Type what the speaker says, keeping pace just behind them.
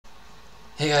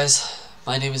Hey guys,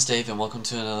 my name is Dave and welcome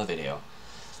to another video.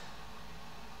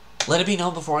 Let it be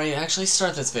known before I actually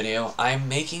start this video, I'm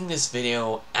making this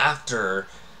video after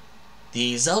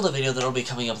the Zelda video that will be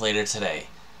coming up later today.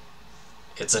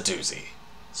 It's a doozy,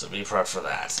 so be prepped for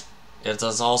that. It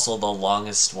is also the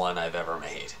longest one I've ever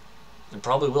made, and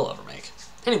probably will ever make.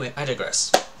 Anyway, I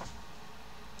digress.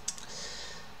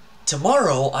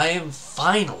 Tomorrow I am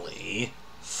finally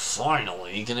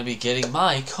gonna be getting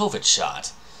my COVID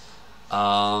shot.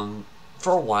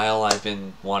 For a while I've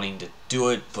been wanting to do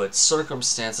it, but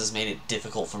circumstances made it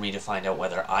difficult for me to find out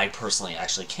whether I personally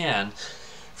actually can,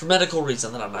 for medical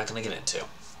reasons that I'm not going to get into.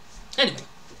 Anyway,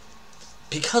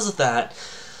 because of that,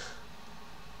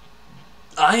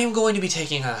 I am going to be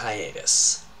taking a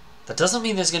hiatus. That doesn't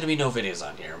mean there's going to be no videos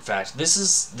on here. In fact,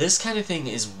 this kind of thing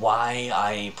is why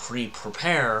I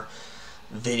prepare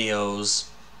videos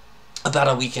about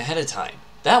a week ahead of time.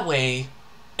 That way,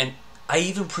 and I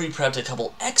even pre-prepped a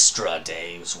couple extra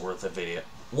days worth of video.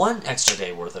 One extra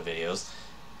day worth of videos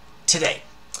today.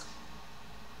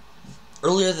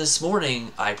 Earlier this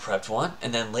morning, I prepped one,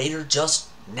 and then later, just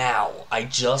now, I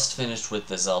just finished with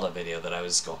the Zelda video that I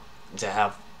was going to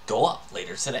have go up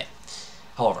later today.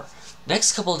 However,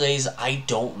 next couple of days, I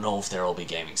don't know if there will be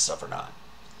gaming stuff or not.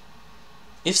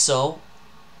 If so,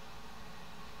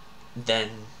 then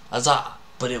huzzah.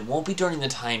 But it won't be during the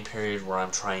time period where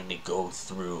I'm trying to go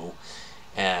through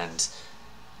and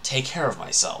take care of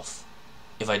myself.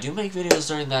 If I do make videos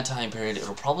during that time period,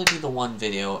 it'll probably be the one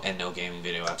video and no gaming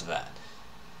video after that.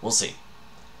 We'll see.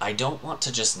 I don't want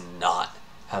to just not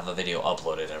have a video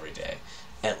uploaded every day,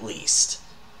 at least.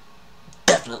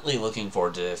 Definitely looking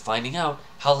forward to finding out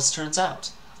how this turns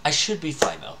out. I should be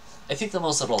fine though. I think the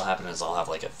most that will happen is I'll have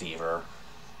like a fever.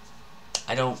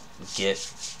 I don't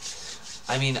get...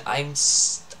 I mean,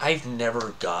 I've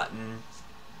never gotten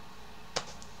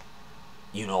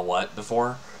you-know-what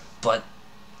before, but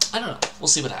I don't know. We'll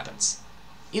see what happens.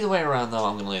 Either way around, though,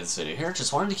 I'm going to leave this video here.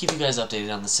 Just wanted to keep you guys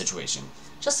updated on the situation,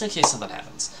 just in case something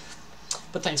happens.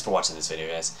 But thanks for watching this video,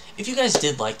 guys. If you guys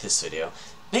did like this video,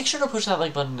 make sure to push that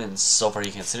like button, and so far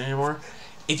you can't sit anymore.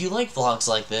 If you like vlogs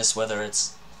like this, whether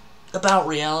it's about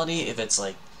reality, if it's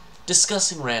like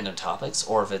discussing random topics,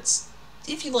 or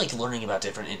if you like learning about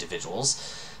different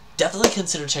individuals, definitely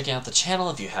consider checking out the channel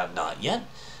if you have not yet.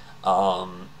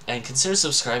 And consider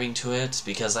subscribing to it,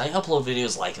 because I upload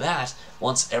videos like that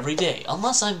once every day,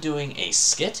 unless I'm doing a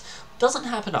skit, doesn't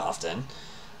happen often,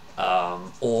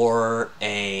 or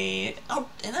an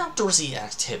outdoorsy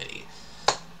activity.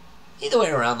 Either way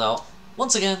around though,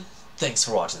 once again, thanks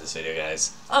for watching this video,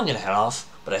 guys. I'm gonna head off,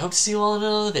 but I hope to see you all in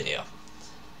another video.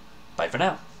 Bye for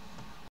now.